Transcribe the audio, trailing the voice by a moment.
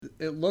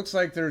it looks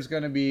like there's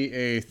going to be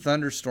a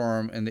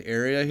thunderstorm in the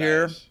area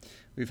here. Nice.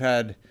 We've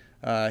had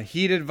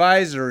heat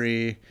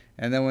advisory,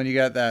 and then when you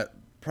got that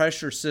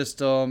pressure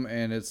system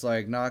and it's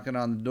like knocking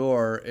on the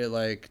door, it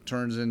like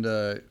turns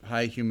into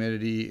high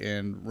humidity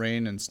and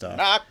rain and stuff.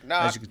 Knock,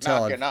 As you can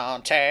tell, knocking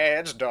on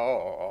Ted's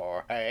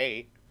door.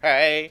 Hey,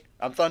 hey,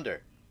 I'm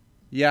Thunder.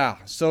 Yeah,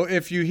 so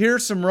if you hear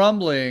some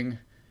rumbling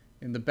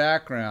in the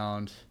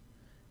background,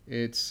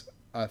 it's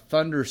a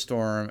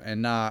thunderstorm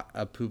and not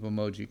a poop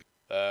emoji.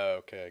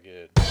 Okay,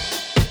 good.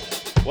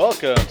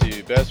 Welcome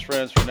to Best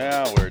Friends for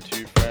Now, where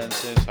two friends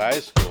since high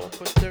school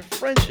put their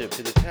friendship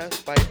to the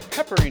test by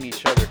peppering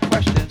each other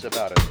questions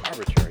about an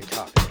arbitrary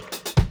topic.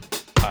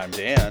 I'm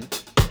Dan.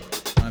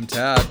 I'm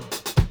Tad.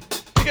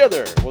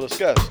 Together, we'll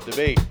discuss,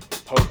 debate,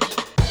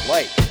 post,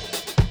 like,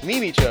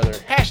 meme each other,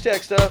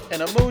 hashtag stuff,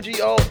 and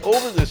emoji all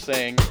over this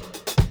thing,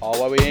 all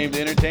while we aim to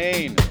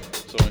entertain.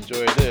 So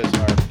enjoy this,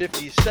 our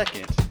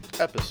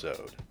 52nd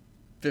episode.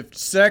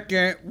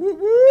 52nd. Whoop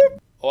whoop.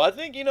 Well, I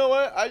think, you know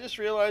what? I just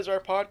realized our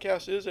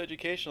podcast is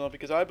educational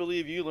because I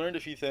believe you learned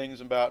a few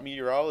things about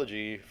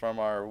meteorology from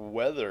our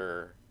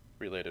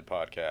weather-related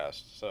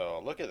podcast.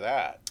 So look at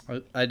that.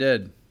 I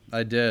did.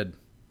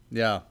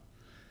 Yeah.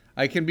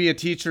 I can be a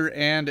teacher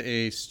and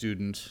a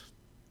student.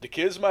 The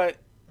kids might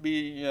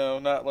be,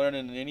 not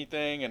learning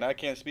anything, and I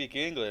can't speak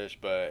English,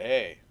 but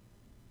hey,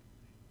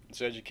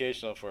 it's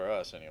educational for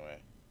us anyway.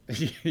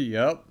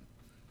 Yep.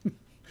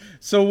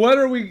 So what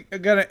are we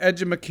going to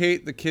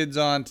educate the kids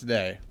on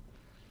today?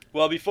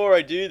 Well, before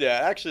I do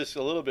that, actually it's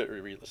a little bit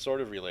sort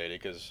of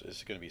related because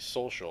it's going to be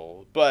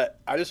social,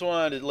 but I just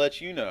wanted to let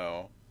you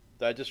know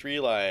that I just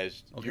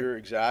realized you're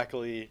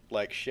exactly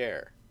like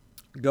Cher.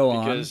 Go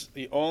on. Because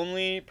the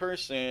only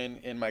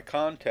person in my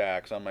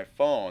contacts on my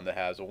phone that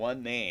has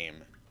one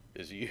name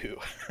is you.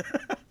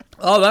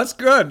 Oh, that's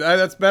good.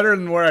 That's better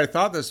than where I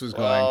thought this was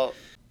going. Well,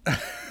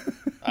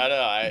 I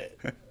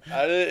know.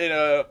 I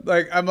didn't,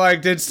 Like, I'm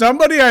like, did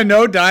somebody I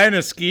know die in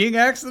a skiing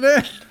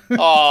accident?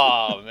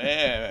 Oh,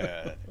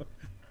 man.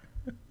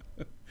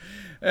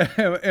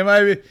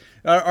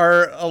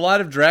 Are a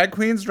lot of drag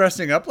queens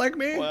dressing up like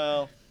me?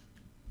 Well,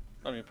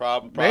 I mean,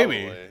 probably.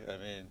 Maybe. I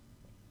mean,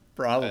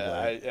 probably.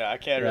 I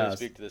can't really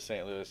speak to the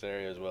St. Louis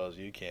area as well as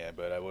you can,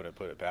 but I wouldn't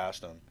put it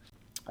past them.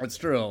 That's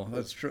true.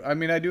 I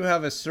mean, I do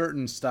have a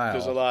certain style.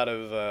 There's a lot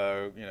of,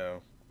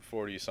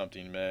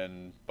 40-something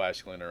men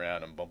bicycling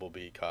around in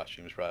bumblebee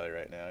costumes probably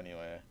right now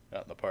anyway,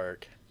 out in the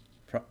park.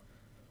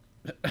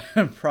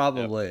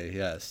 Probably,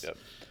 yes.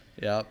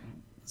 Yep.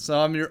 So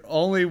I'm your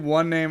only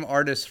one-name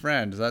artist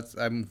friend.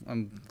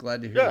 I'm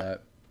glad to hear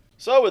that.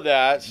 So with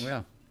that,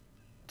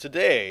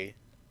 today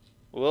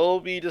we'll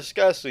be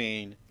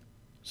discussing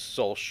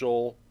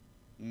social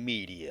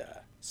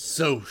media.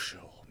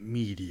 Social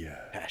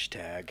media.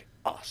 Hashtag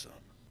awesome.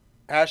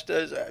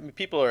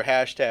 People are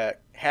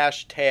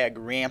hashtag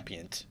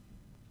rampant,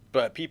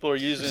 but people are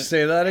using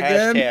Say that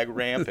again. Hashtag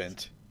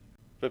rampant,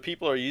 but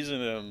people are using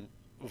them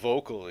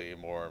vocally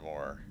more and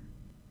more.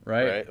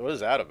 Right? What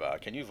is that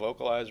about? Can you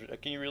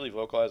really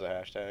vocalize a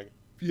hashtag?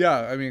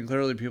 Yeah, I mean,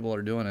 clearly people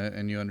are doing it,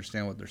 and you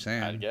understand what they're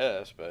saying. I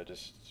guess, but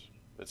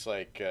it's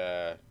like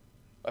I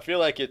feel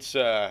like it's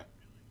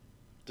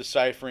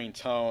deciphering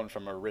tone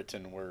from a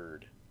written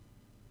word.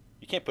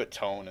 You can't put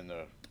tone in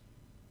the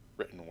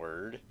written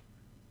word.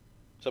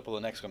 It's up with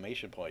an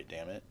exclamation point,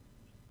 damn it.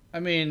 I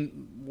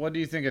mean, what do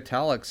you think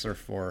italics are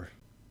for?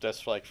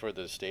 That's like for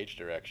the stage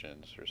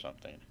directions or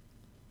something.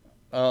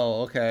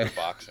 Oh, okay. For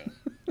boxing.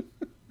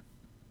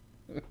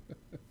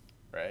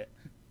 Right?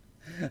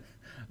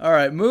 All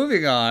right,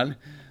 moving on.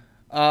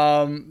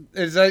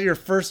 Is that your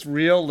first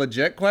real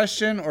legit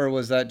question, or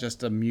was that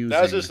just amusing?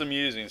 That was just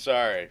amusing,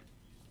 sorry.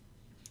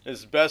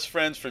 It's Best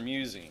Friends for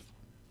Musing.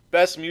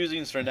 Best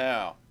Musings for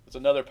Now. It's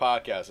another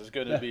podcast. It's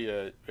going to be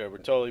we're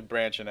totally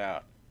branching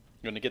out.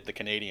 I'm going to get the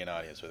Canadian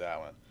audience with that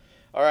one.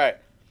 All right.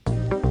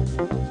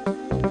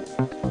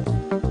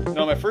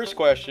 My first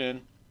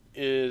question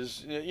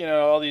is,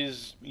 all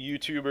these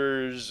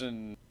YouTubers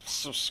and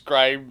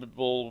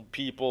subscribable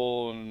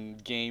people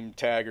and game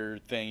tagger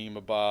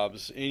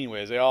thingy-mabobs.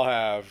 Anyways, they all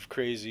have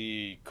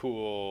crazy,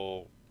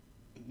 cool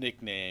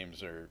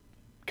nicknames or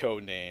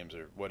code names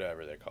or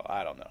whatever they're called.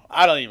 I don't know.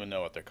 I don't even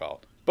know what they're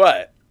called.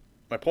 But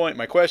my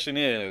question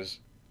is,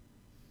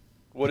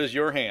 what is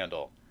your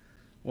handle?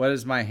 What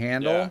is my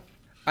handle? Yeah.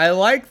 I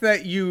like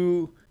that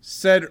you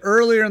said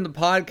earlier in the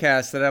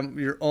podcast that I'm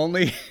your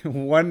only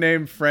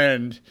one-name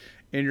friend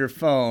in your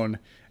phone,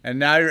 and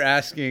now you're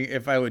asking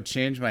if I would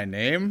change my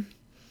name.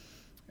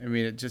 I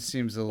mean, it just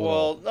seems a little.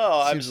 Well,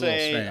 no, I'm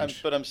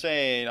strange.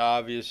 saying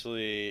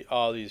obviously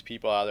all these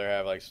people out there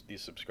have like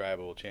these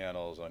subscribable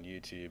channels on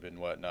YouTube and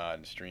whatnot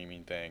and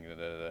streaming things.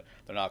 They're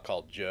not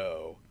called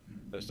Joe.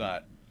 There's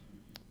not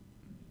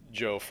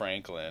Joe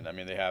Franklin. I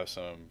mean, they have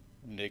some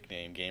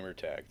nickname gamer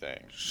tag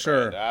thing.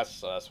 Sure.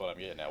 That's what I'm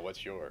getting at.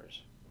 What's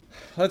yours?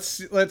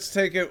 Let's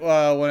take it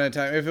one at a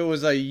time. If it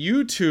was a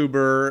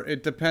YouTuber,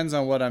 it depends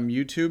on what I'm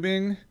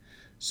YouTubing.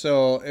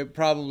 So it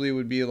probably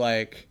would be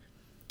like,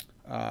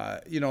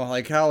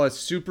 like how a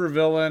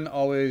supervillain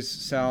always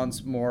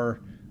sounds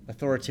more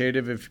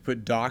authoritative if you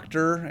put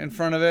doctor in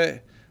front of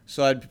it.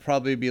 So I'd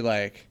probably be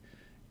like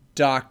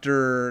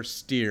Dr.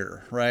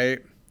 Steer, right?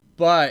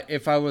 But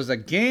if I was a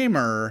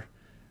gamer,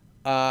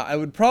 I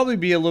would probably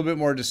be a little bit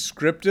more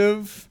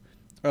descriptive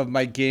of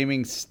my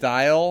gaming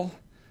style.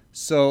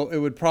 So it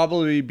would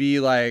probably be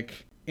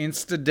like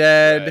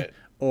Insta-dead, Right.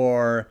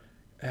 or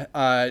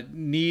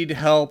need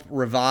help,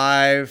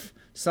 revive,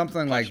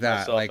 something like Punch that.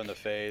 myself Like, in the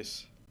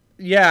face.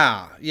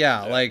 yeah,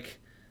 Yeah. like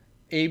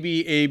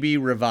AB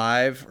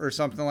revive or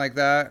something like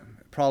that.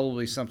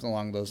 Probably something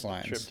along those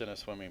lines. Tripped in a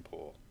swimming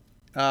pool.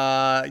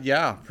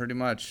 Yeah, pretty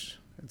much.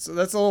 That's a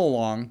little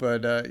long,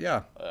 but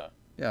yeah,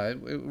 Yeah.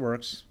 it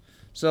works.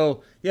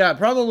 So yeah,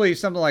 probably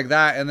something like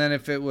that. And then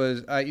if it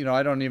was, I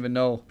don't even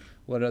know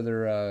what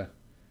other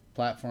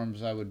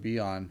platforms I would be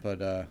on,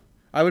 but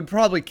I would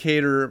probably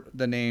cater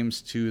the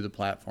names to the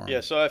platform. Yeah,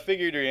 so I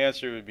figured your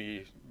answer would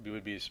be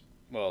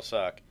well,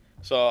 suck.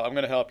 So I'm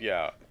gonna help you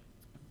out.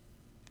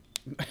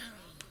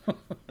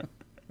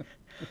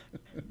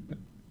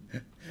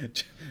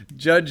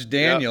 Judge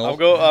Daniel.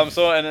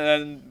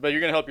 Yeah, but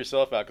you're gonna help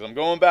yourself out because I'm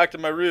going back to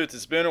my roots.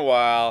 It's been a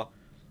while,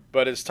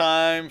 but it's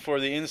time for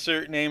the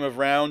insert name of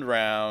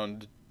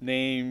round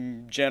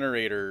name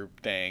generator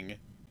thing.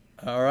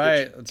 All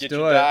right, let's Get do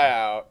your it. die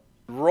out.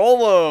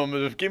 Roll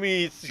them. Give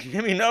me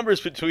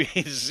numbers between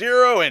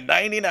 0 and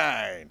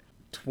 99.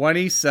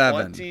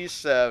 27,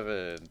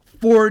 27,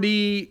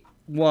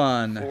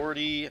 41,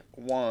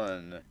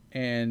 41,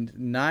 and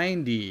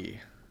 90.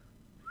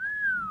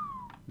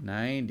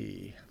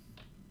 90.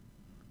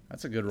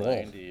 That's a good roll.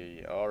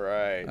 90. All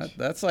right.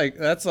 That's like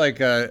an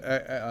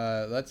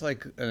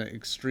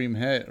extreme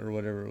hit or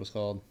whatever it was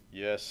called.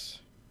 Yes,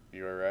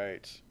 you are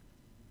right.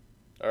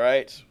 All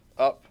right.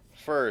 Up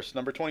first,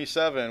 number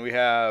 27, we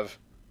have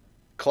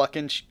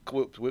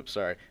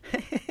sorry.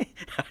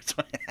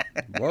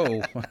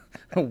 Whoa.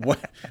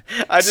 What?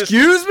 Excuse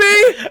Excuse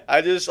me?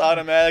 I just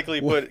automatically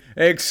put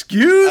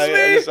Excuse I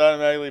me? just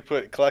automatically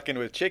put clucking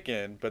with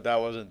chicken, but that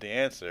wasn't the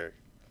answer.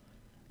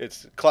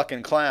 It's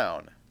clucking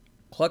clown.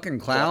 Clucking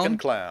Clucking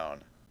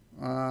clown?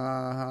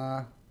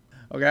 clown.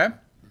 Okay.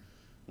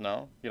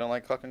 No, you don't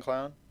like clucking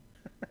clown?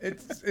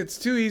 It's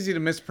too easy to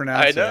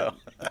mispronounce. I know.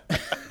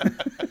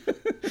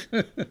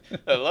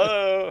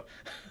 Hello.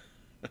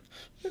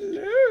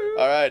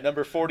 All right,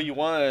 number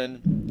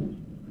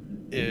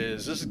 41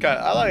 is this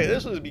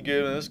would be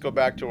good. Let's go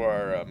back to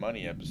our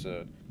money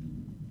episode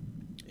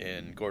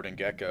in Gordon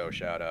Gekko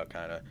shout out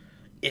kind of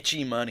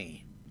itchy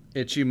money.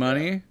 Itchy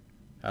money?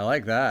 I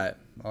like that.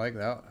 I like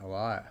that a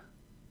lot.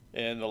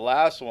 And the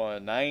last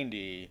one,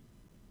 90,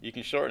 you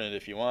can shorten it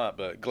if you want,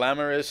 but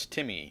Glamorous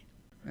Timmy.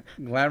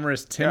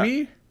 Glamorous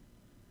Timmy?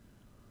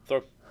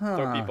 Throw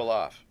Huh. people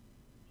off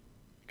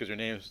because your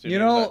name's You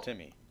know- not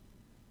Timmy.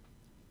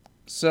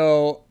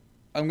 So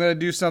I'm gonna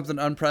do something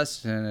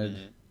unprecedented.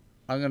 Mhm.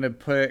 I'm gonna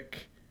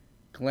pick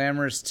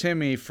Glamorous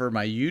Timmy for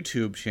my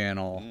YouTube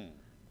channel,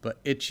 but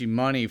Itchy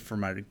Money for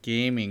my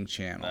gaming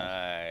channel.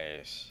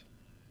 Nice.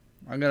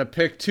 I'm gonna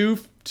pick two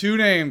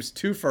names,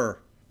 twofer.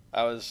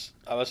 I was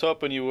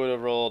hoping you would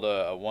have rolled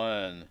a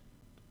 1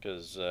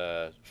 because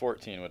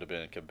 14 would have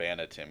been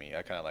Cabana Timmy.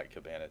 I kind of like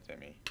Cabana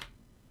Timmy.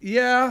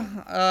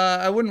 Yeah,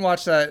 I wouldn't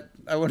watch that.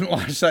 I wouldn't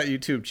watch that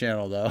YouTube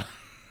channel though.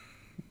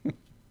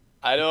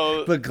 I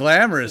know. But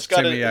Glamorous It's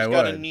got Timmy, I it's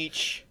got would. a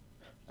niche,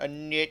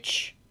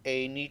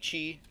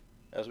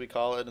 as we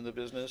call it in the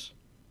business.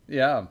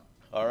 Yeah.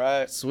 All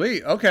right.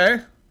 Sweet. Okay.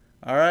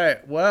 All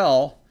right.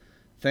 Well,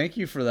 thank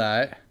you for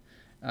that.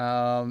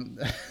 All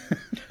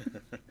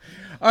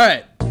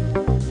right.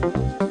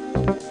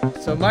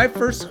 So my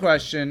first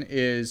question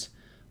is,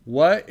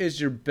 what is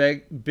your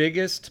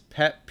biggest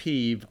pet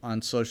peeve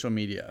on social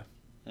media?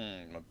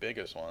 My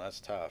biggest one. That's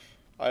tough.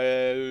 I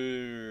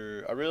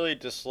really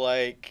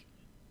dislike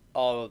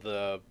all of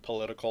the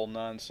political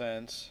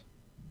nonsense.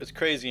 It's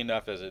crazy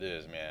enough as it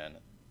is, man.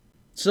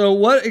 So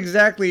what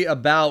exactly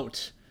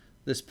about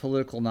this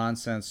political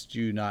nonsense do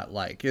you not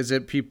like? Is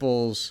it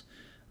people's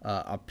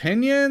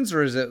opinions,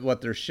 or is it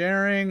what they're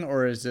sharing,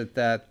 or is it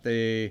that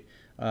they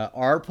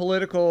are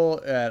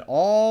political at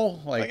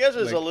all? I guess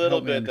it's a little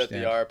help me bit that they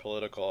understand. are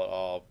political at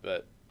all,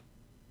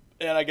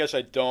 and I guess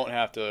I don't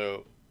have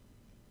to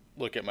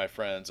look at my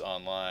friends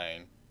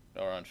online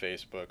or on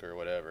Facebook or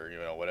whatever,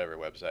 whatever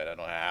website. I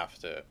don't have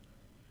to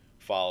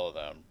follow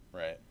them,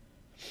 right?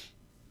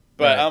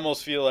 But Right. I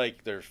almost feel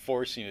like they're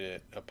forcing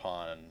it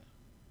upon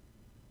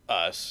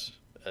us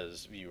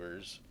as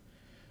viewers.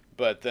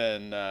 But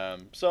then,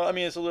 so I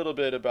mean, it's a little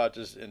bit about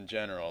just in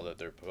general that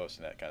they're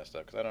posting that kind of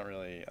stuff because I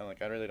really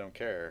don't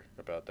care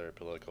about their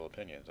political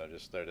opinions. I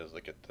just there to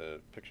look at the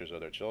pictures of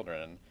their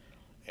children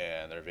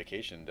and their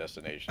vacation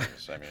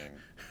destinations. I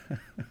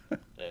mean,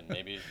 and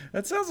maybe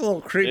That sounds a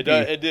little creepy.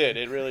 it did.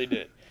 It really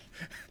did.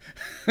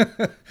 in.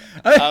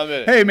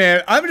 Hey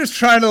man, I'm just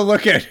trying to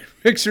look at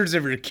pictures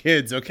of your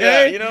kids, Yeah,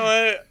 okay? you know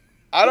what?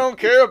 I don't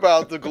care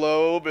about the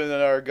globe and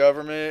our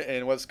government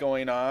and what's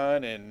going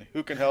on and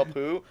who can help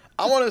who.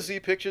 I want to see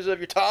pictures of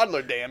your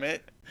toddler, damn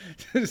it.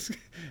 This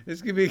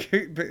could be,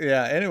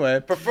 yeah. Anyway,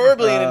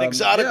 Preferably in an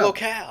exotic yeah.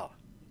 locale.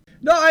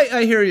 No,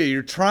 I hear you.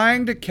 You're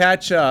trying to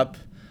catch up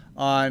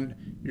on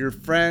your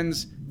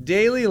friends'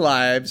 daily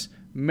lives,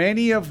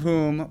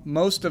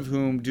 most of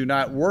whom do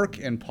not work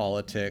in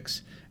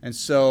politics. And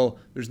so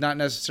there's not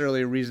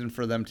necessarily a reason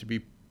for them to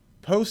be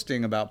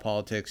posting about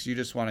politics. You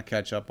just want to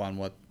catch up on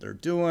what they're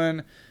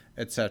doing,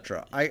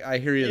 etc. I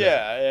hear you there.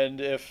 Yeah,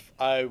 and if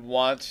I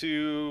want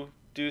to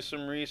do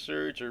some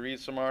research or read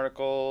some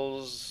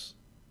articles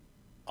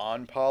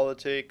on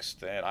politics,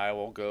 then I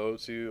will go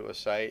to a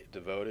site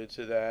devoted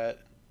to that,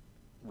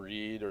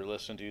 read or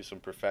listen to some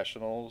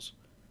professionals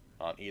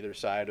on either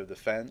side of the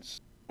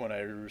fence. When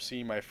I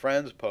see my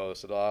friends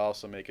post, it'll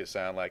also make it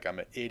sound like I'm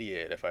an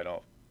idiot if I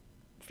don't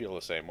feel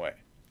the same way.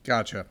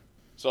 Gotcha.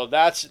 So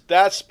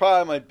that's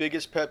probably my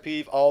biggest pet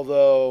peeve,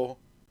 although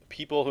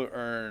people who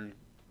earn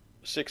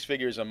six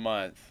figures a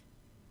month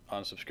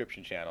on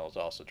subscription channels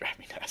also drive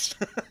me nuts.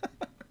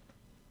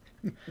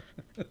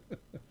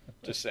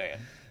 Just saying.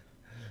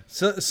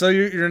 So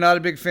you're not a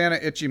big fan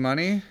of Itchy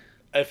Money?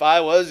 If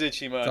I was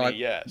Itchy Money,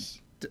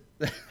 yes.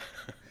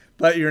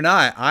 But you're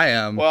not. I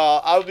am.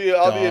 Well, I'll be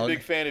a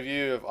big fan of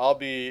you. If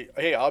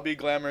I'll be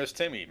Glamorous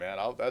Timmy, man.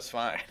 That's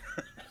fine.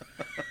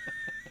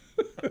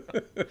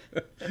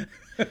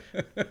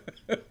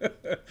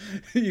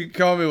 You can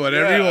call me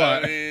whatever you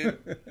want. I mean,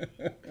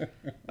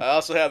 I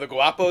also have the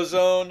Guapo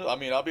Zone. I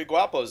mean, I'll be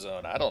Guapo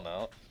Zone. I don't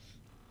know.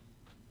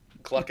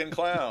 Cluck and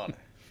Clown.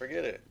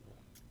 Forget it.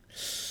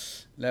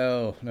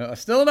 No.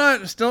 Still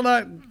not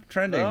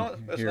trending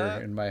here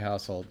not? in my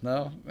household.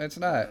 No, it's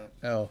not.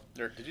 No.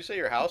 Did you say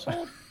your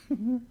household?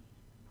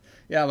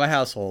 Yeah, my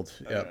household.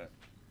 Yep. Okay.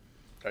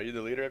 Are you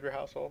the leader of your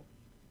household?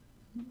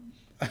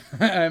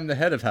 I'm the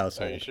head of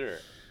household. Are you sure?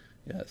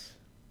 Yes.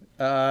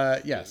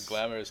 Yes.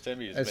 Glamorous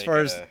Timmy is as far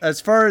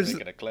as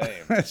making a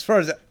claim. as far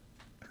as the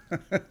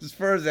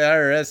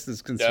IRS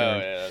is concerned. Oh,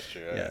 yeah, that's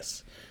true.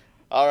 Yes.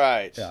 All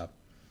right. Yeah.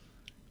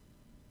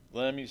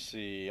 Let me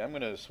see. I'm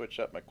gonna switch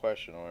up my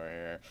question over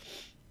here.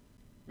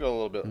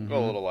 Go a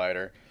little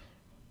lighter.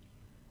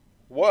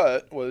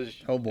 What was?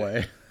 Oh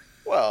boy.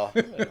 Well.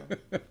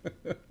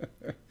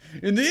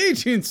 In the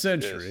 18th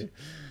century.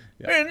 Yes.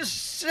 Yeah. In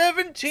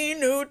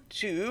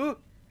 1702,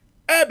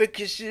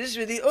 abacuses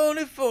were the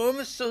only form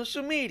of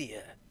social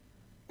media.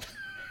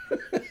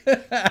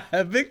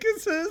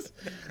 Abacuses?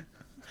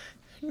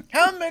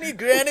 How many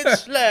granite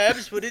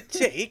slabs would it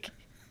take?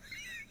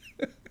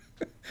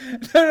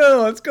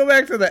 No, let's go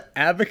back to the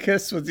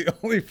abacus was the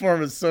only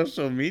form of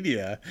social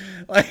media.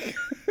 Like,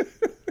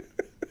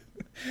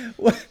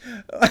 what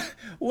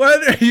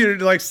are you,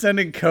 like,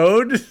 sending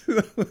code?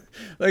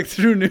 Like,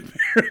 through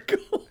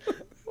numerical?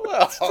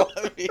 Well,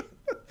 I mean...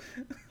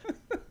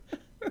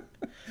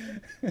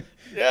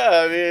 Yeah,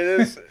 I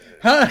mean, it's...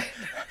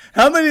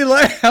 How many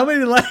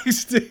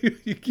likes do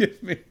you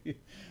give me?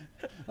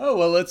 Oh,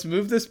 well, let's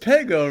move this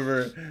peg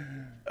over.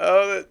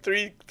 Oh,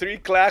 three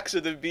clacks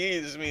of the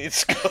bees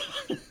means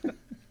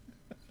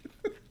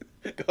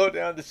go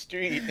down the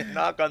street and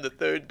knock on the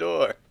third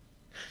door.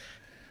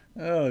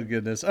 Oh,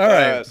 goodness. All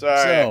right.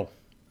 Sorry. So.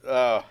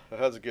 Oh,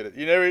 that's good.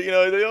 They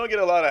don't get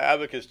a lot of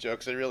abacus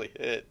jokes. They really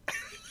hit.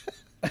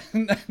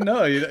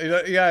 No,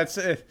 yeah, it's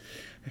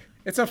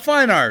a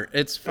fine art.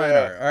 It's fine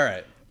art. All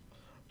right.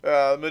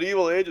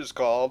 Medieval Age is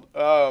called.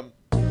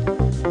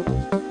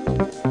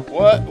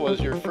 What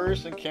was your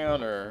first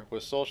encounter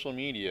with social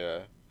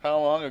media? How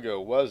long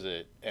ago was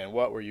it? And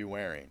what were you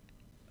wearing?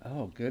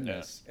 Oh,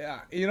 goodness.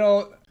 Yeah.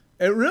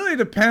 It really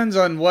depends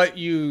on what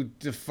you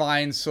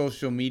define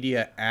social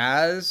media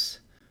as.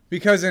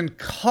 Because in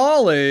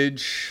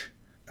college,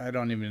 I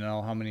don't even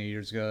know how many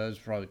years ago. That was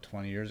probably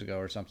 20 years ago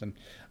or something.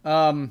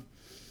 There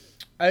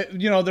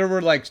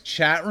were like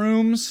chat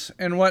rooms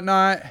and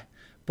whatnot.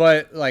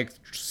 But like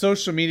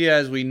social media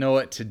as we know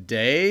it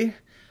today,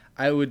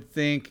 I would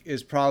think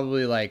is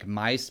probably like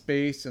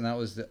MySpace, and that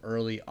was the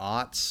early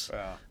aughts.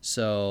 Wow.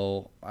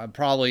 So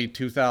probably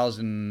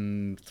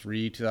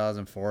 2003,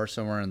 2004,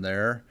 somewhere in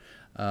there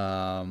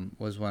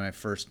was when I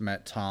first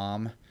met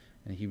Tom,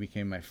 and he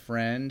became my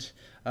friend.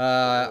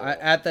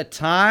 At the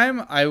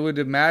time, I would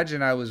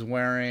imagine I was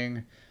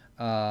wearing,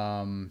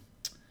 it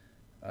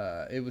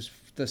was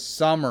the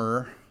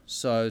summer,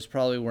 so I was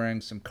probably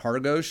wearing some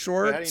cargo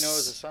shorts. How do you know it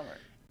was the summer?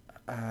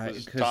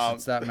 Because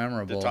it's that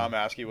memorable. Did Tom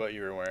ask you what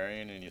you were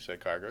wearing, and you said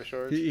cargo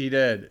shorts? He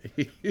did.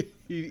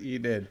 He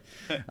did.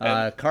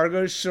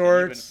 Cargo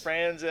shorts. You've been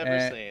friends ever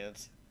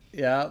since.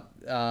 Yeah,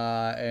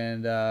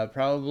 and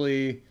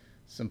probably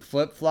some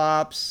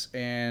flip-flops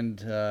and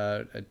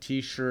a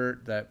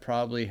T-shirt that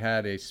probably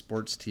had a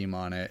sports team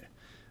on it.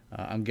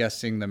 I'm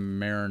guessing the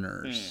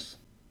Mariners.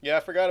 Yeah,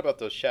 I forgot about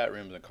those chat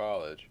rooms in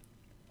college.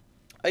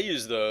 I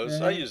use those.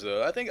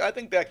 I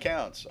think that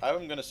counts.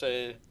 I'm gonna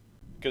say.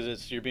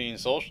 Because you're being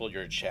social,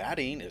 you're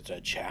chatting. It's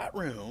a chat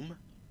room.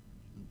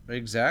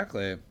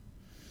 Exactly.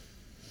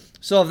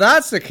 So if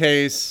that's the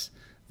case,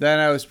 then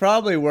I was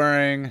probably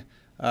wearing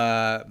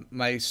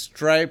my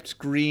striped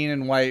green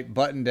and white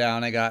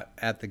button-down I got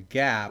at the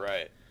Gap.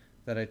 Right.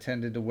 That I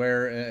tended to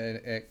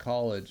wear at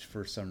college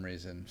for some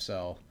reason.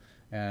 So,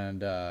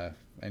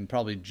 and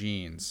probably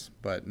jeans,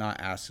 but not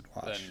acid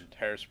wash. Then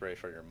hairspray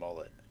for your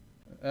mullet.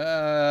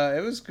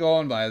 It was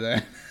going by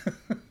then.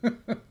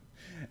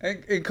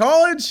 In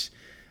college,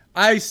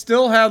 I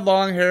still had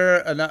long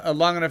hair,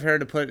 long enough hair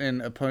to put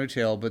in a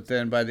ponytail, but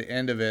then by the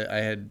end of it, I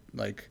had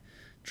like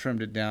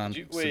trimmed it down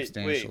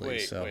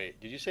substantially. Wait.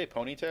 Did you say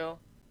ponytail?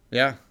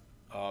 Yeah.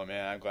 Oh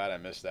man, I'm glad I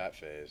missed that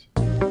phase.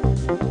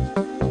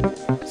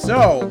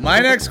 So my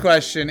next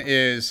question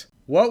is,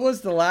 what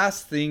was the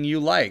last thing you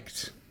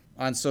liked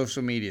on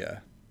social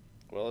media?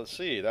 Well, let's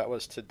see. That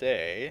was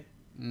today.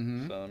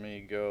 Mm-hmm. So let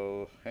me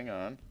go. Hang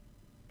on.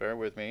 Bear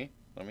with me.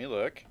 Let me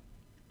look.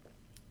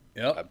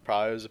 Yep. It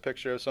probably was a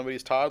picture of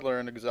somebody's toddler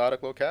in an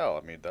exotic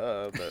locale. I mean,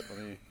 duh, but let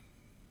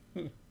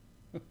me.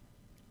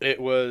 It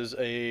was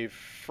a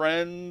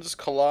friend's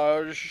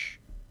collage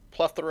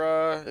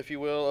plethora, if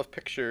you will, of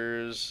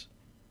pictures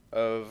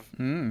of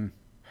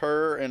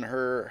her and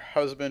her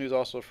husband, who's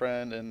also a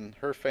friend, and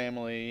her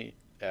family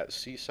at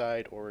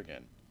Seaside,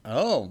 Oregon.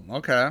 Oh,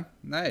 okay.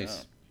 Nice.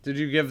 Yeah. Did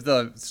you give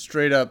the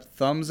straight up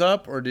thumbs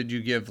up, or did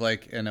you give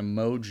like an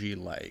emoji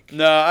like?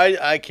 No,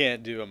 I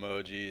can't do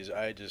emojis.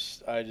 I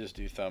just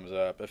do thumbs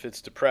up. If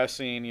it's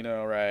depressing,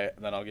 right,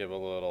 then I'll give a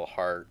little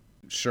heart.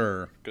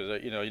 Sure.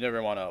 Because you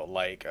never want to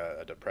like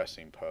a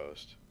depressing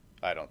post.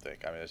 I don't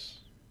think.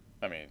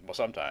 Well,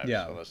 sometimes.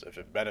 Yeah. Unless if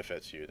it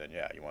benefits you, then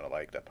yeah, you want to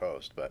like that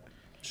post. But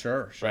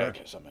Sure. right,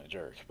 because I'm a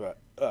jerk. But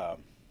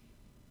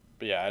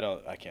yeah,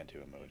 I can't do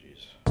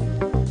emojis.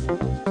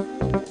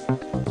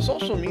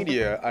 Social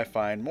media, I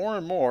find more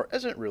and more,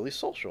 isn't really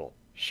social.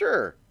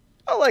 Sure,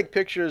 I like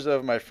pictures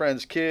of my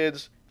friends'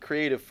 kids,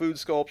 creative food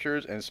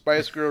sculptures, and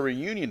Spice Girl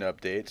reunion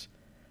updates,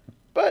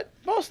 but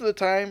most of the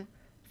time,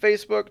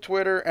 Facebook,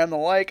 Twitter, and the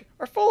like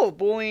are full of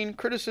bullying,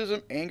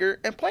 criticism, anger,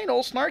 and plain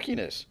old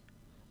snarkiness.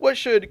 What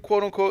should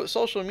quote-unquote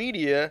social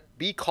media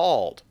be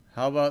called?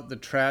 How about the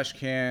trash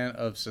can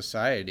of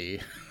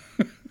society?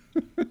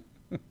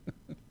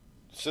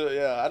 So,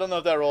 yeah, I don't know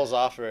if that rolls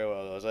off very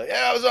well. I was like,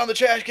 yeah, I was on the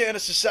trash can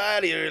of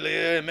society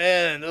earlier.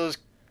 Man, those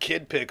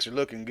kid pics are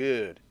looking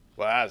good.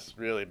 Well, that's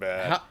really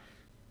bad.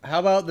 How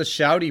about the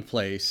shouty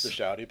place? The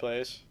shouty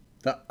place?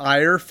 The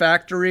ire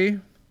factory?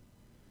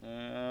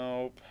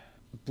 Nope.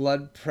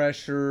 Blood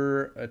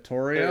pressure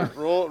atoria? Here,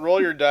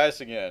 roll your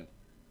dice again.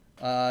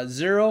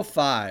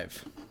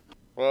 0-5.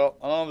 Well,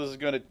 I don't know if this is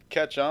going to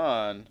catch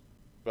on,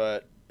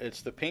 but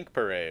it's the Pink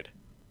Parade.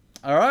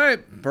 All right,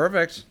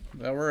 perfect.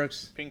 That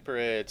works. Pink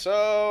Parade. So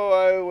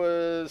I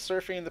was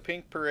surfing the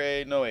Pink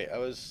Parade. No, wait.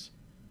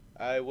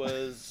 I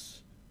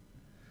was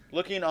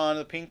looking on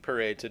the Pink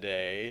Parade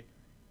today,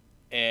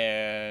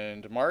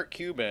 and Mark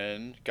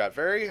Cuban got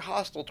very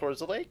hostile towards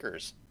the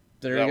Lakers.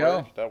 There you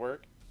go. That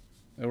work?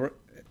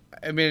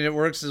 I mean, it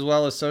works as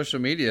well as social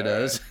media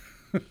does.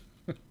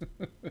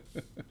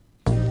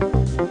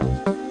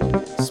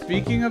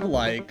 Speaking of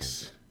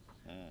likes,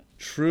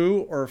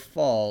 true or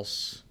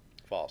false?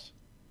 False.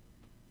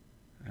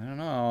 I don't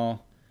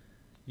know.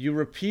 You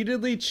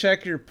repeatedly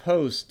check your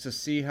post to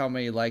see how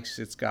many likes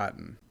it's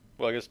gotten.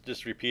 Well, I guess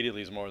just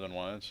repeatedly is more than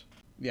once.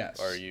 Yes.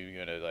 Or are you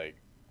going to,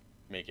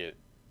 make it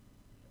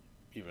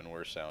even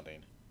worse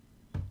sounding?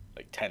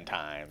 Like 10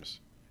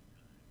 times.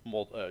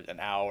 An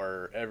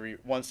hour,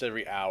 once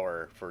every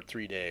hour for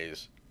 3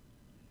 days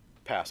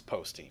past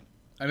posting.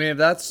 I mean, if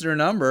that's your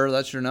number,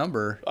 that's your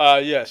number.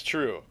 Yes,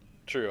 true.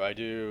 I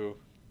do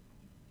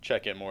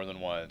check it more than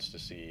once to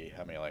see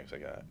how many likes I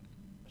got.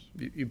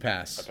 You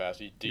pass. I pass.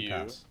 Do you?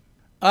 Pass.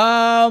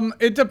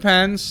 It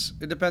depends.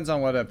 It depends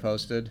on what I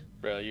posted.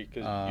 Really?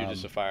 Because you're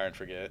just a fire and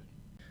forget.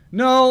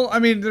 No, I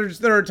mean,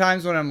 there are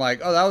times when I'm like,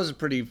 oh, that was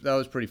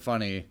pretty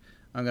funny.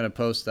 I'm gonna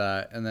post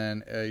that, and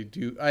then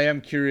I am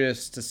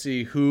curious to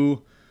see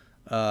who,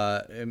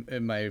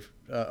 in my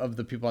of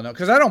the people I know,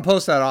 because I don't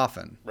post that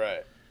often.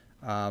 Right.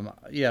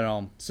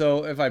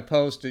 So if I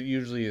post, it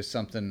usually is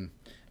something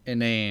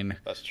inane.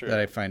 That's true. That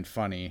I find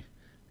funny,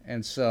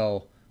 and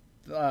so.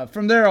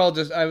 From there, I'll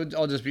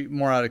just be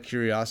more out of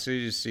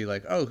curiosity to see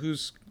like, oh,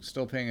 who's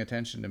still paying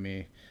attention to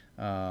me,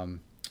 kind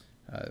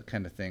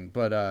of thing.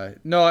 But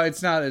no,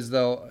 it's not as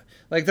though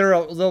like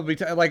there'll be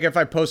like if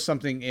I post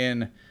something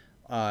in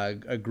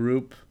a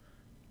group,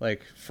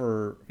 like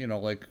for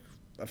like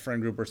a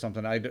friend group or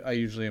something, I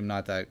usually am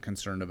not that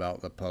concerned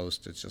about the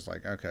post. It's just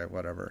like, okay,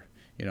 whatever,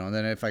 And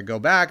then if I go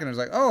back and it's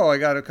like, oh, I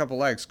got a couple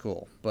likes,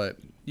 cool. But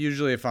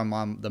usually if I'm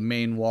on the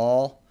main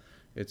wall,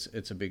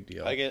 it's a big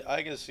deal.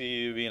 I can see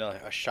you being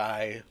a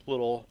shy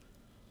little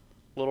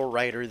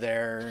writer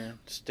there,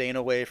 staying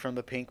away from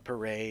the Pink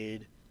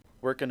Parade,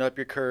 working up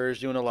your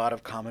courage, doing a lot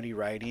of comedy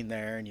writing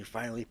there, and you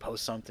finally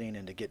post something,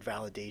 and to get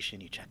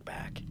validation, you check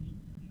back.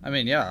 I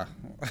mean, yeah.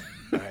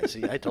 All right,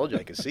 see, I told you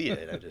I could see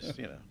it. I just,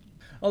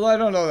 Although I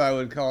don't know that I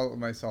would call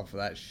myself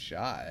that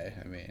shy.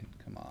 I mean,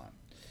 come on.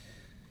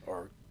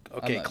 Or,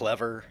 okay,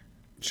 clever.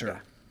 Sure.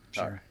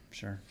 Yeah.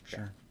 Sure.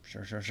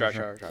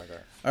 Sure.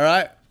 All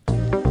right.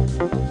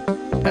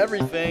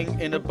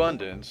 Everything in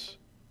abundance,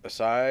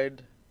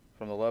 aside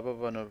from the love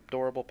of an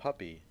adorable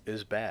puppy,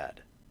 is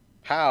bad.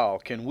 How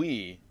can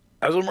we,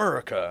 as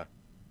America,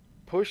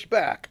 push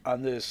back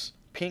on this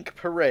Pink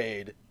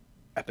Parade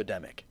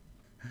epidemic?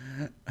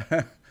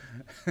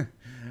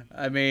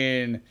 I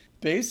mean,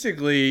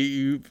 basically,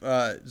 you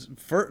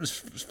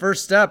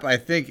first step I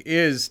think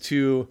is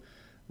to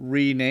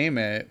rename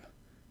it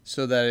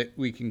so that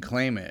we can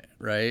claim it,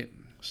 right?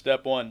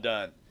 Step one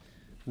done.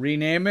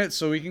 Rename it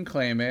so we can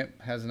claim it.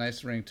 Has a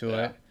nice ring to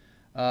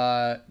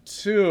Yeah. it.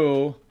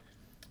 Two,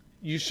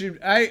 you should.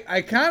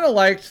 I kind of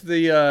liked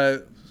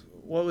the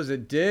what was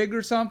it, Dig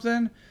or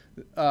something.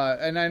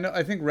 And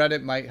I think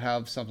Reddit might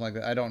have something like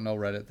that. I don't know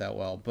Reddit that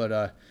well,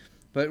 but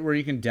where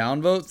you can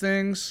downvote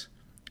things.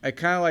 I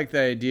kind of like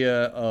the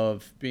idea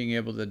of being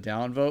able to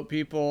downvote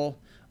people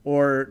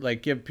or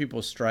like give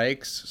people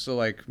strikes. So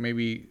like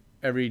maybe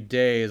every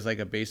day is like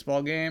a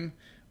baseball game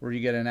where you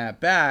get an at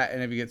bat,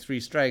 and if you get 3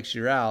 strikes,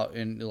 you're out,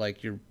 and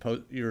like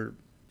you're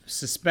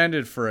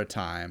suspended for a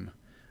time.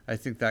 I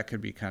think that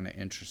could be kind of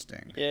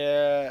interesting.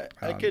 Yeah,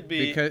 it could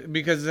be.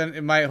 Because then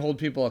it might hold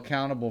people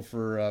accountable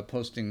for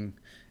posting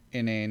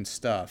inane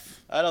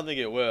stuff. I don't think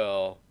it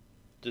will,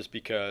 just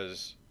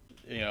because,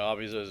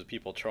 obviously there's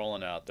people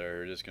trolling out there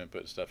who are just going to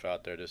put stuff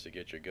out there just to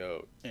get your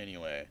goat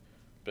anyway.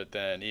 But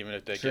then even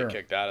if they Sure. get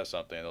kicked out of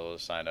something, they'll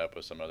just sign up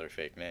with some other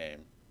fake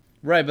name.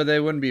 Right, but they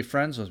wouldn't be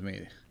friends with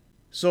me.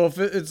 So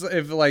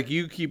if like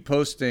you keep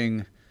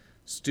posting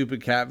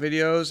stupid cat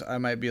videos, I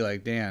might be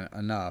like, Dan,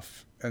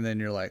 enough. And then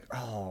you're like,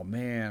 oh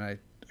man, I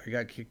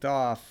got kicked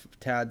off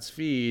Tad's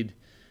feed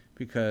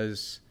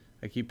because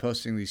I keep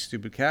posting these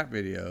stupid cat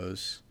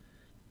videos.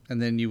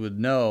 And then you would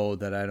know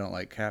that I don't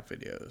like cat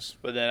videos.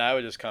 But then I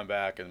would just come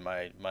back and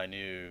my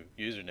new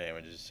username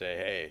would just say,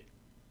 hey,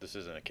 this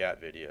isn't a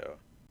cat video.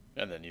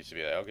 And then you to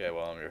be like, okay,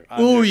 well, I'm your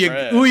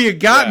friend. You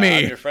got me.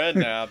 I'm your friend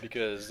now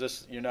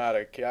because you're not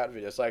a cat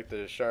video. It's like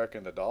the shark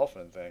and the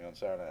dolphin thing on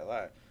Saturday Night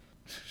Live.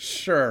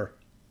 Sure.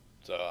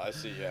 So I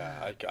see,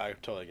 yeah, I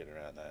totally get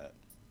around that.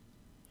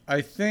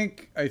 I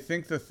think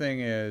the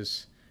thing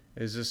is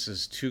this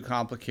is too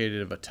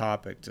complicated of a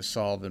topic to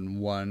solve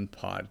in one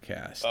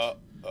podcast.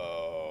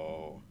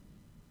 Uh-oh.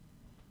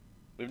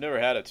 We've never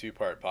had a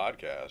 2-part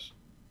podcast.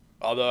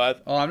 Although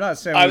I'm not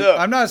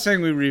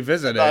saying we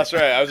revisit it. That's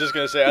right. I was just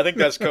gonna say. I think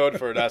that's code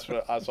for that's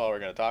all we're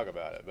gonna talk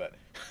about it. But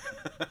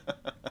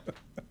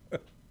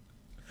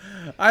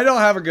I don't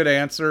have a good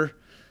answer.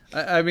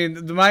 I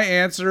mean, my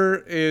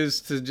answer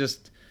is to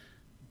just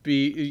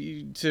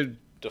to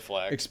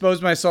deflect,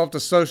 expose myself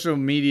to social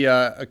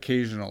media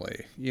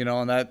occasionally,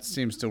 and that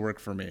seems to work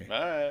for me. All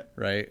right.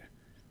 Right.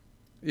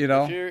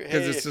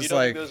 Because it's if just you don't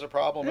like think there's a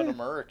problem in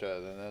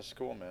America, then that's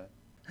cool, man.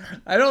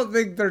 I don't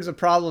think there's a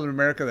problem in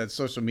America that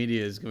social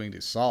media is going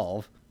to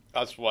solve.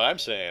 That's what I'm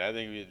saying. I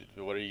think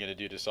what are you going to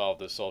do to solve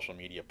the social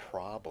media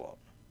problem?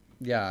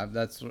 Yeah,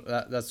 that's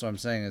what I'm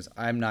saying is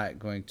I'm not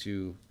going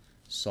to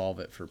solve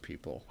it for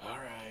people. All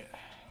right.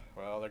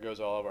 Well, there goes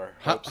all of our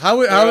hopes. How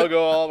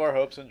go all of our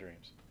hopes and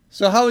dreams.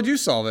 So how would you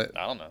solve it?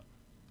 I don't know.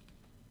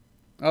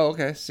 Oh,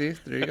 okay. See,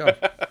 there you go.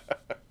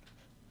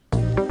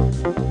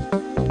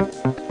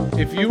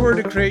 If you were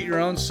to create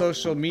your own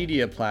social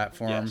media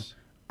platform, yes.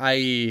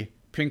 i.e.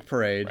 Pink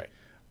Parade, right.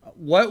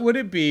 What would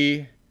it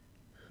be?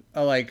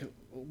 Like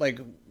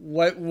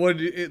what would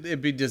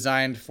it be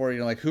designed for?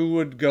 Like who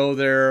would go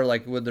there?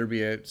 Like would there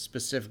be a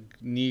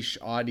specific niche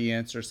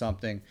audience or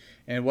something?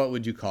 And what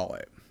would you call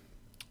it?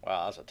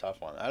 Wow, that's a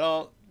tough one.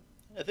 I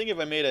think if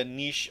I made a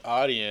niche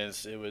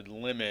audience, it would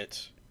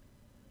limit.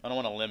 I don't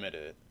want to limit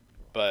it,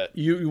 but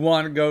you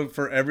want to go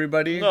for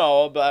everybody?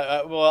 No,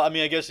 but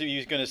I guess if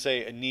you're going to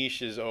say a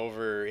niche is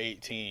over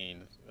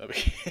 18.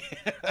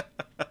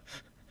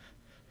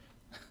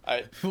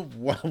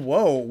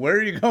 Whoa, where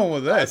are you going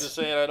with this? I'm just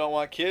saying I don't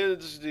want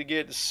kids to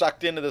get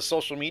sucked into the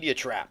social media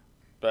trap.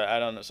 But I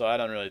don't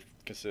really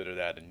consider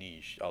that a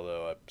niche,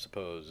 although I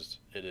suppose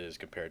it is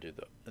compared to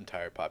the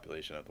entire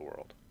population of the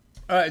world.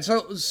 All right,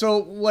 so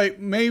like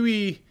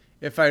maybe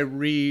if I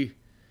reposition,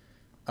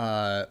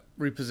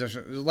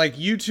 like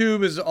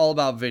YouTube is all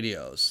about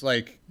videos,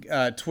 like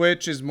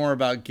Twitch is more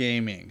about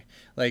gaming.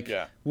 Like,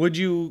 yeah. Would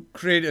you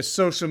create a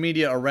social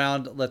media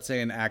around, let's say,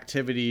 an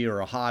activity or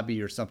a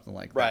hobby or something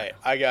like that? Right,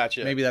 I got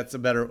you. Maybe that's a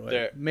better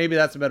way. Maybe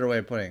that's a better way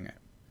of putting it.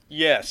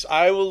 Yes,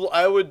 I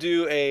would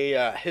do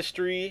a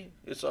history.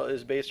 It's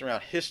based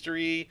around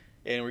history,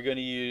 and we're going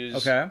to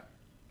use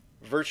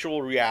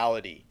virtual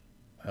reality.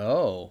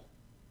 Oh,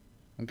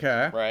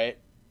 okay. Right,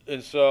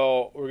 and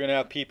so we're going to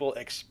have people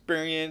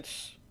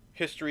experience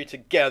history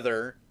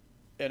together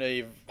in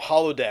a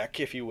holodeck,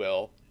 if you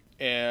will.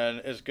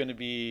 And it's going to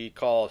be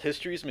called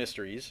History's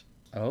Mysteries.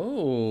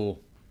 Oh.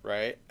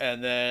 Right?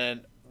 And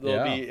then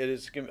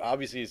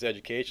obviously it's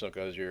educational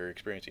because you're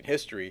experiencing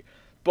history,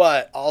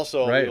 but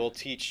also we will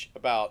teach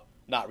about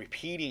not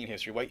repeating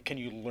history. What can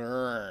you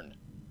learn?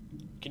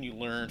 Can you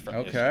learn from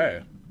history?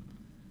 Okay.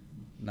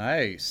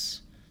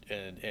 Nice.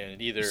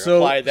 And either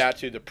apply that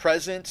to the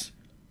present,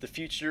 the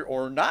future,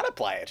 or not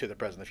apply it to the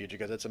present and the future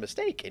because it's a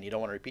mistake and you don't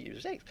want to repeat your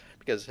mistakes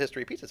because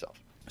history repeats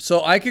itself.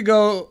 So I could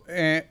go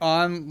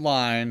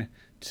online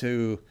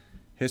to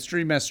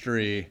History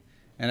Mystery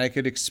and I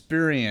could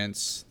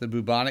experience the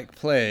bubonic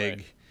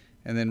plague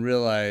and then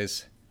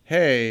realize,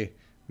 hey,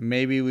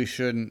 maybe we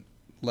shouldn't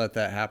let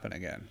that happen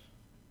again.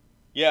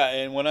 Yeah,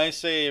 and when I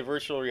say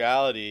virtual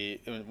reality,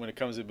 when it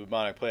comes to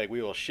bubonic plague,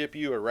 we will ship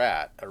you a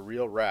rat, a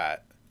real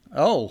rat.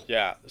 Oh,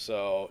 Yeah,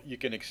 so you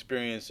can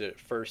experience it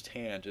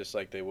firsthand, just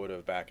like they would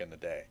have back in the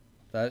day.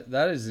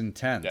 that is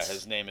intense. Yeah,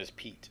 his name is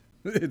Pete.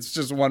 It's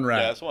just one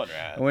rat. Yeah, it's one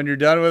rat. And when you're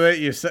done with it,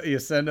 you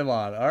send him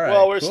on. All right.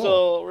 Well,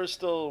 cool. we're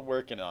still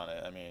working on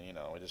it. I mean,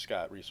 we just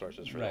got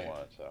resources for Right. the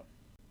one. So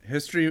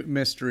History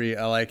mystery.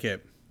 I like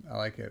it.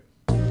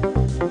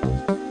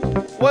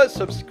 what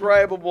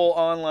subscribable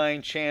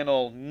online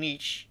channel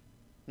niche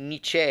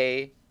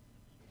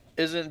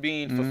isn't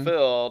being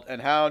fulfilled,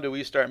 and how do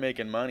we start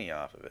making money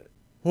off of it?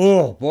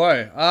 Oh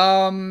boy.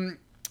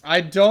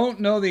 I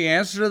don't know the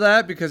answer to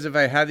that, because if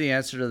I had the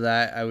answer to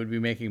that, I would be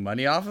making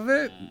money off of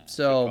it. Good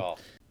So call.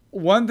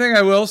 one thing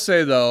I will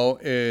say though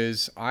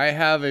is I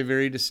have a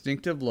very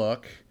distinctive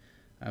look.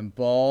 I'm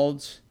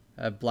bald,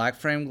 I have black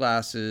frame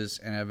glasses,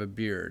 and I have a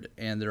beard.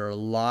 And there are a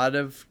lot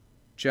of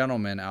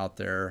gentlemen out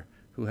there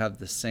who have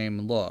the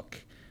same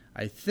look.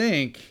 I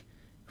think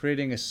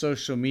creating a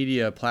social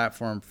media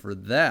platform for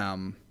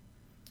them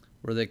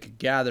where they could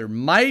gather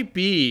might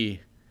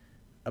be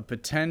a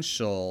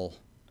potential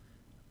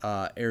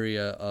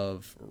area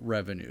of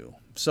revenue.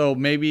 So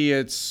maybe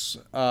it's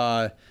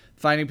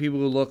finding people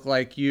who look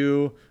like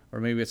you,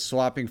 or maybe it's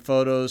swapping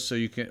photos so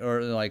you can,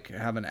 or like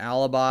have an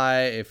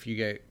alibi if you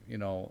get,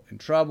 in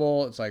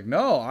trouble. It's like,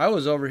 no, I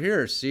was over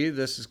here. See,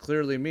 this is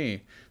clearly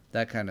me.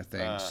 That kind of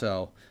thing.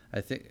 So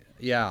I think,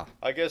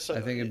 I guess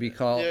I think it'd be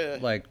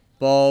called like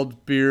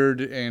bald,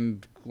 beard,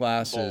 and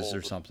glasses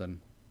or Bold.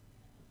 something.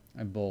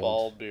 And bold.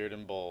 Bald, beard,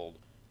 and bold.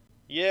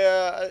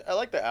 Yeah, I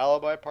like the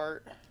alibi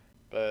part,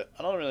 but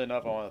I don't really know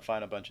if I want to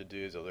find a bunch of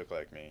dudes that look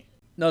like me.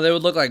 No, they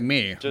would look like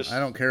me. Just- I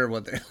don't care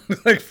what they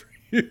look like for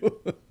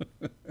you.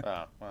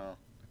 Oh, well,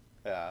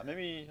 yeah,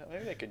 maybe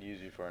they could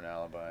use you for an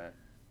alibi,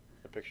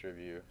 a picture of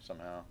you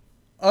somehow.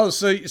 Oh,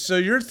 so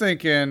you're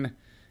thinking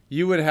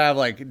you would have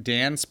like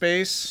Dan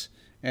Space,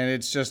 and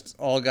it's just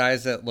all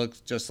guys that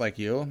look just like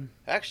you?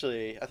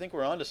 Actually, I think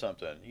we're onto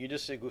something.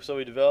 So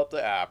we developed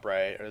the app,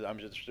 right? Or I'm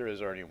just sure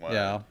there's already one.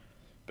 Yeah.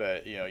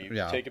 But you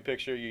Yeah. take a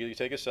picture, you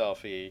take a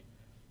selfie, you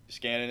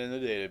scan it in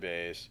the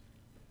database.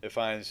 It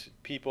finds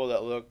people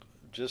that look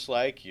just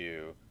like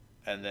you,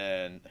 and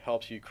then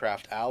helps you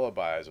craft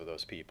alibis of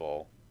those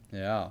people.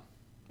 Yeah.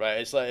 Right?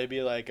 It'd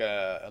be like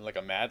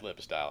a Mad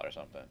Lib style or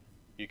something.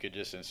 You could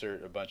just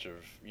insert a bunch of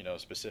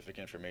specific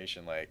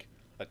information like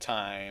a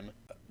time,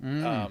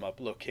 a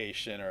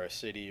location or a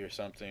city or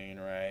something,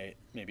 right?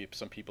 Maybe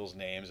some people's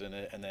names in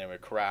it, and then it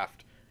would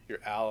craft your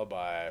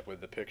alibi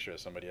with the picture of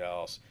somebody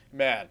else.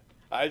 Man,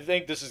 I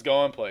think this is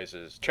going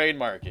places.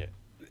 Trademark it.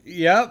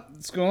 Yep,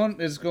 it's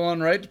going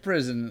right to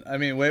prison. I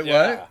mean, wait,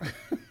 Yeah.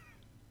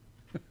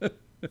 what?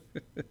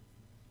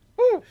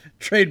 Woo!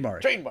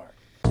 Trademark. Trademark.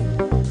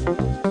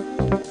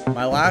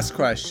 My last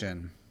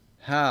question: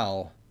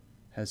 how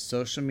has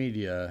social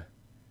media,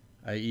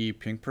 i.e.,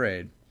 Pink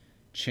Parade,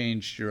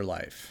 changed your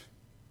life?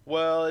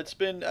 Well, it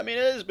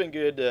has been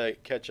good to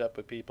catch up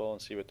with people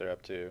and see what they're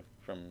up to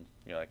from,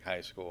 like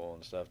high school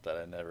and stuff that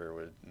I never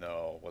would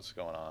know what's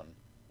going on.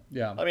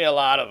 Yeah. I mean, a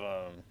lot of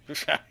them.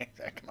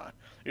 Come on,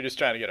 you're just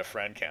trying to get a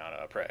friend count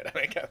up, right? I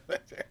mean,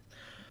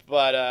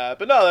 but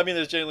no, I mean,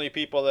 there's generally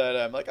people that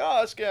I'm like, oh,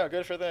 that's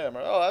good for them,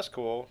 or oh, that's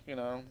cool.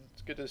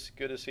 It's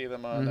good to see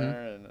them on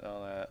there and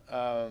all that.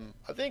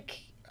 I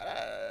think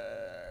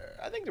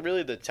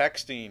really the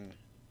texting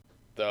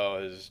though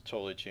has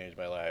totally changed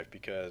my life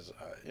because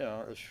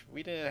if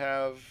we didn't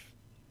have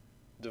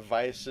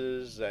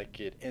devices that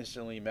could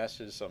instantly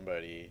message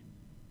somebody,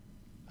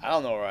 I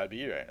don't know where I'd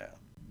be right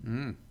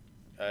now.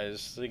 I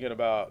was thinking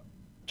about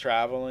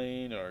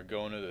traveling or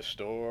going to the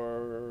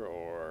store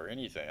or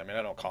anything. I mean,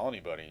 I don't call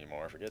anybody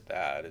anymore. Forget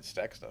that. It's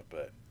text stuff,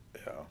 but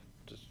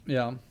just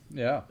Yeah.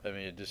 I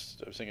mean, I was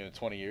thinking of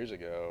 20 years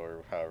ago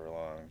or however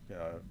long.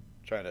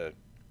 Trying to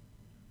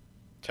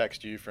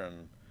text you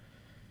from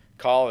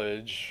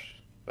college.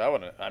 That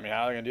wouldn't. I mean,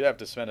 how are you gonna do that? Have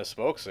to send a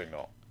smoke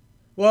signal.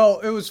 Well,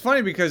 it was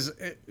funny because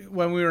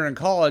when we were in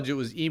college, it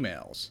was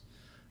emails.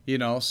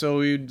 So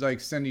we'd like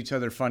send each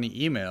other funny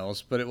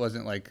emails, but it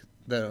wasn't like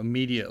the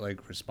immediate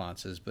like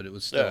responses, but it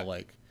was still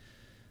like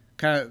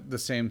kind of the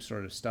same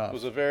sort of stuff. It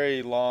was a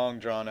very long,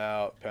 drawn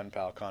out pen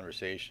pal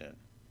conversation.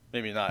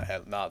 Maybe not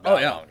that long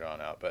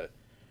drawn out, but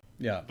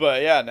yeah.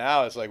 But yeah,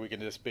 now it's like we can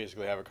just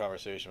basically have a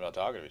conversation without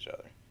talking to each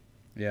other.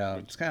 Yeah,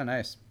 it's kind of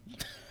nice.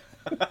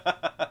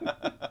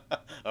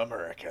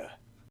 America.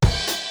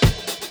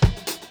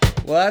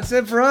 Well, that's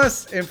it for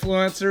us,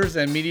 influencers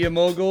and media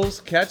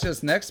moguls. Catch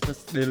us next time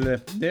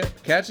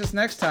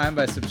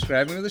by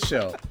subscribing to the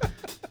show.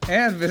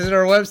 And visit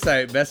our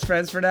website,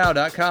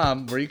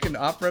 bestfriendsfornow.com, where you can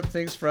offer up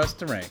things for us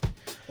to rank.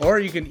 Or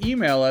you can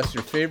email us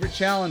your favorite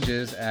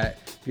challenges at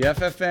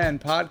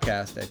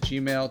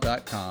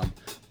bffnpodcast@gmail.com.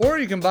 Or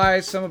you can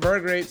buy some of our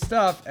great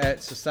stuff at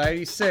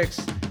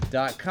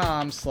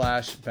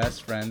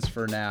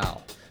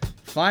society6.com/bestfriendsfornow.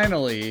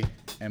 Finally,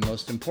 and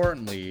most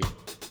importantly,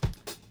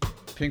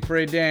 Pink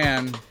Parade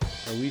Dan,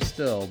 are we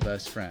still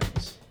best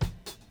friends?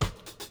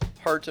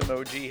 Heart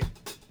emoji.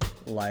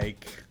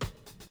 Like.